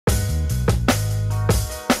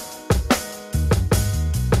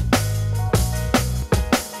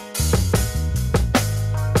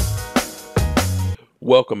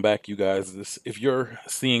Welcome back, you guys. If you're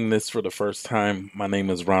seeing this for the first time, my name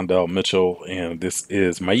is Rondell Mitchell, and this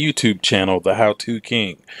is my YouTube channel, The How To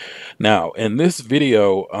King. Now, in this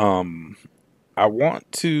video, I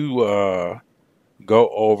want to go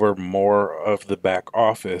over more of the back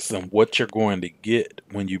office and what you're going to get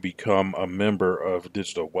when you become a member of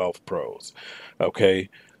Digital Wealth Pros. Okay,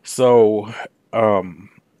 so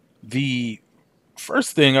the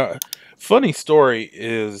first thing, funny story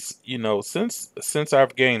is, since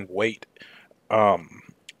I've gained weight, um,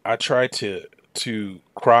 I try to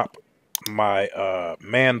crop my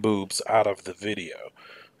man boobs out of the video.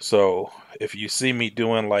 So if you see me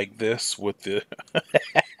doing like this with the,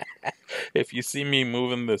 if you see me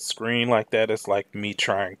moving the screen like that, it's like me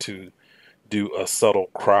trying to do a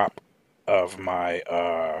subtle crop of my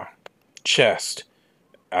chest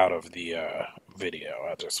out of the video.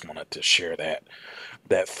 I just wanted to share that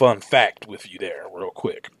fun fact with you there real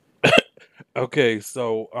quick. Okay,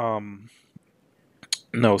 so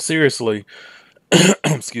no, seriously,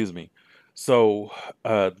 excuse me. So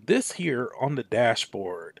this here on the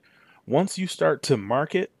dashboard, once you start to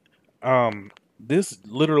market, this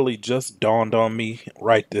literally just dawned on me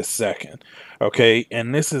right this second. Okay,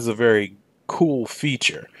 and this is a very cool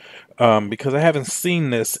feature because I haven't seen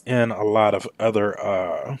this in a lot of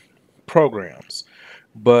other programs,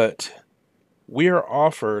 but we are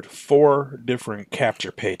offered 4 different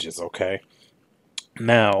capture pages. Okay,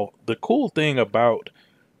 now the cool thing about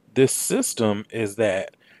this system is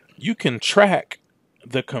that you can track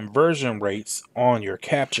the conversion rates on your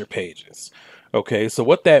capture pages. Okay, so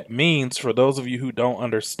what that means, for those of you who don't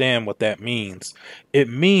understand what that means, it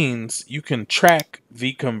means you can track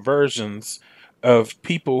the conversions of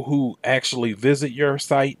people who actually visit your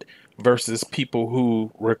site versus people who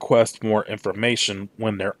request more information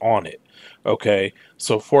when they're on it. Okay,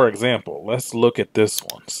 so for example, let's look at this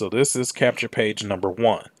one. So this is capture page number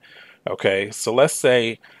 1. Okay, so let's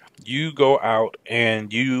say you go out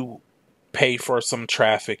and you pay for some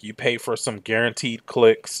traffic, you pay for some guaranteed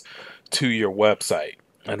clicks to your website.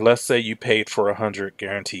 And let's say you paid for 100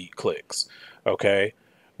 guaranteed clicks. Okay,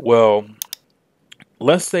 well,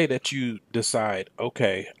 let's say that you decide,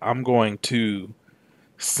 okay, I'm going to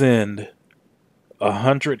send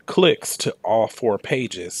 100 clicks to all 4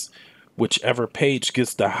 pages. Whichever page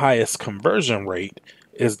gets the highest conversion rate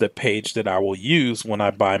is the page that I will use when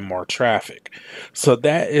I buy more traffic. So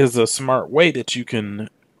that is a smart way that you can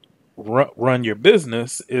run your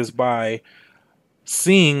business, is by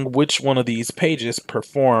seeing which one of these pages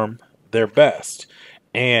perform their best.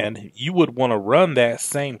 And you would want to run that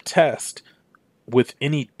same test with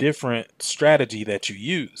any different strategy that you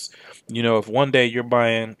use. You know, if one day you're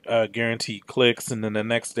buying guaranteed clicks and then the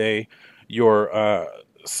next day you're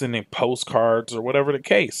sending postcards or whatever the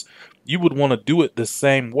case, you would want to do it the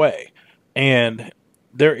same way. And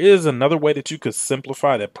there is another way that you could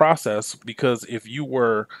simplify that process, because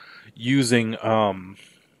using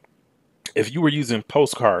if you were using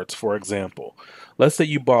postcards, for example, let's say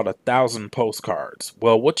you bought 1,000 postcards.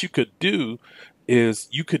 Well, what you could do is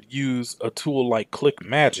you could use a tool like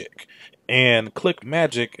ClickMagick. And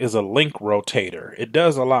ClickMagick is a link rotator. It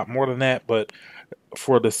does a lot more than that, but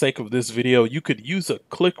for the sake of this video, you could use a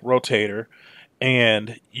click rotator,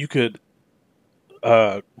 and you could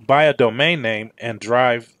buy a domain name and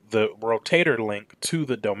drive the rotator link to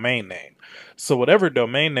the domain name. So whatever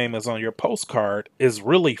domain name is on your postcard is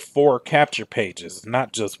really 4 capture pages,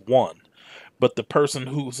 not just one. But the person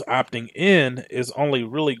who's opting in is only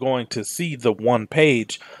really going to see the one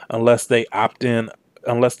page unless they opt in,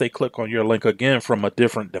 unless they click on your link again from a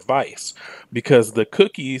different device, because the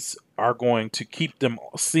cookies are going to keep them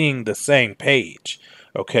seeing the same page.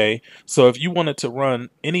 Okay, so if you wanted to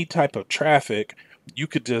run any type of traffic, you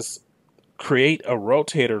could just create a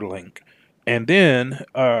rotator link, and then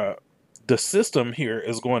the system here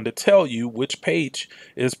is going to tell you which page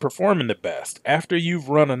is performing the best. After you've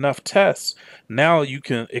run enough tests, now you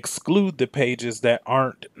can exclude the pages that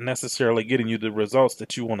aren't necessarily getting you the results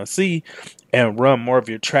that you want to see, and run more of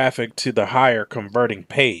your traffic to the higher converting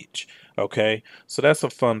page. Okay, so that's a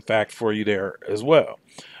fun fact for you there as well.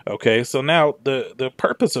 Okay, so now the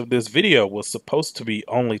purpose of this video was supposed to be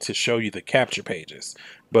only to show you the capture pages,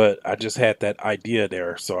 but I just had that idea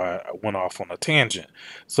there, so I went off on a tangent.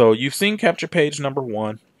 So you've seen capture page number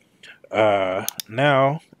 1.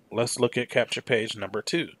 Now let's look at capture page number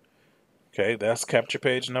 2. Okay, that's capture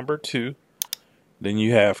page number 2. Then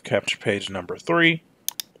you have capture page number 3,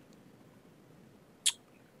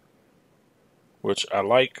 which I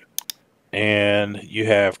like. And you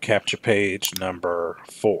have capture page number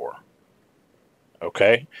 4.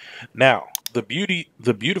 Okay, now the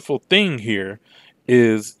beautiful thing here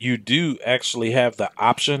is you do actually have the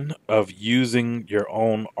option of using your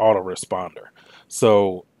own autoresponder.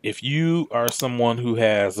 So if you are someone who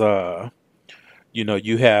has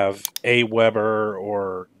you have Aweber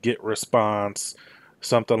or GetResponse,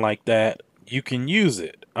 something like that, you can use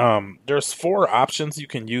it. There's 4 options you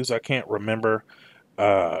can use. I can't remember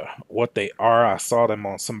what they are. I saw them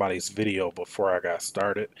on somebody's video before I got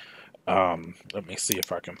started. Let me see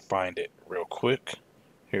if I can find it real quick.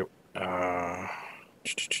 Here,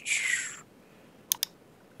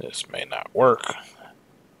 this may not work.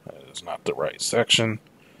 That is not the right section.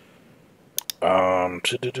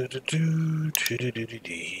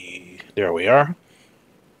 There we are.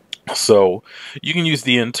 So you can use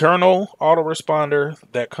the internal autoresponder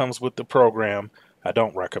that comes with the program. I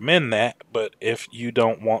don't recommend that, but if you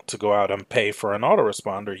don't want to go out and pay for an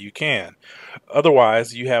autoresponder, you can.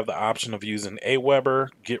 Otherwise, you have the option of using Aweber,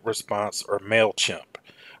 GetResponse, or MailChimp.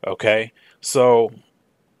 Okay, so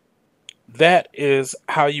that is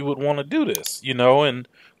how you would want to do this, and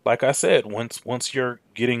like I said, once you're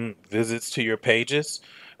getting visits to your pages,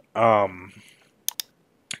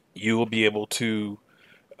 you will be able to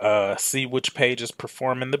see which page is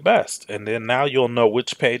performing the best. And then now you'll know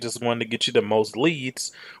which page is going to get you the most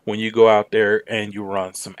leads when you go out there and you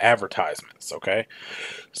run some advertisements. Okay.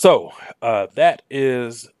 So that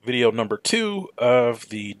is video number 2 of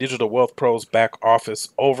the Digital Wealth Pros back office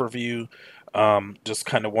overview. Just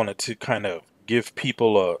kind of wanted to kind of give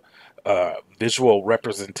people a visual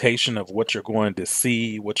representation of what you're going to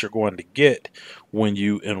see, what you're going to get when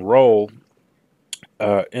you enroll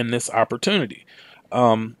in this opportunity.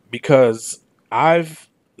 Because I've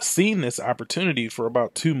seen this opportunity for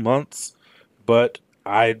about 2 months, but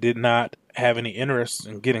I did not have any interest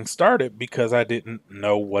in getting started because I didn't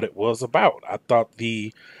know what it was about. I thought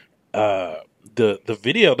uh, the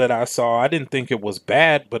video that I saw, I didn't think it was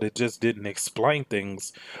bad, but it just didn't explain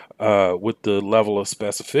things with the level of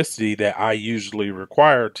specificity that I usually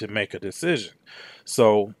require to make a decision.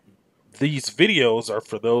 So these videos are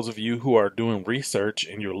for those of you who are doing research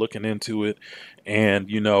and you're looking into it, and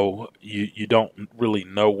you don't really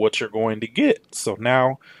know what you're going to get. So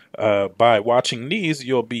now by watching these,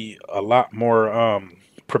 you'll be a lot more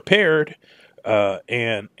prepared,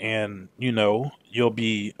 and you'll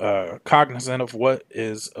be cognizant of what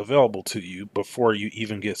is available to you before you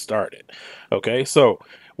even get started. Okay, so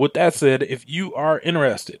with that said, if you are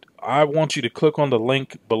interested, I want you to click on the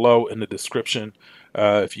link below in the description.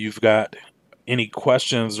 If you've got any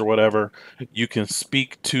questions or whatever, you can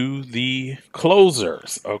speak to the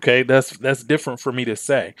closers. Okay, that's different for me to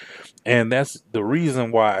say, and that's the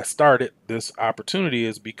reason why I started this opportunity,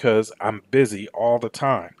 is because I'm busy all the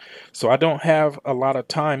time. So I don't have a lot of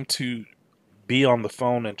time to be on the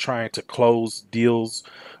phone and trying to close deals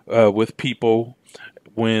with people.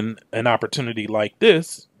 When an opportunity like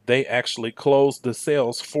this, they actually close the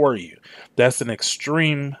sales for you. That's an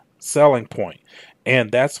extreme selling point.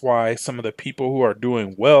 And that's why some of the people who are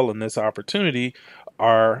doing well in this opportunity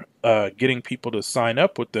are getting people to sign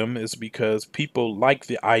up with them, is because people like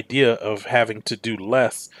the idea of having to do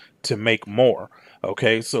less to make more.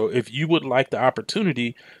 Okay, so if you would like the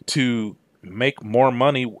opportunity to make more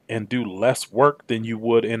money and do less work than you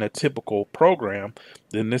would in a typical program,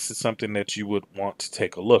 then this is something that you would want to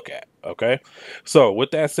take a look at. Okay, so with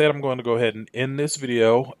that said, I'm going to go ahead and end this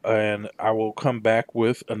video, and I will come back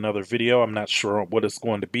with another video. I'm not sure what it's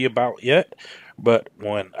going to be about yet, but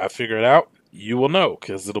when I figure it out, you will know,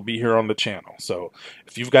 because it'll be here on the channel. So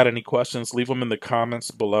if you've got any questions, leave them in the comments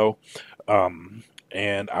below,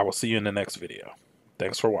 and I will see you in the next video.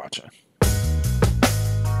 Thanks for watching.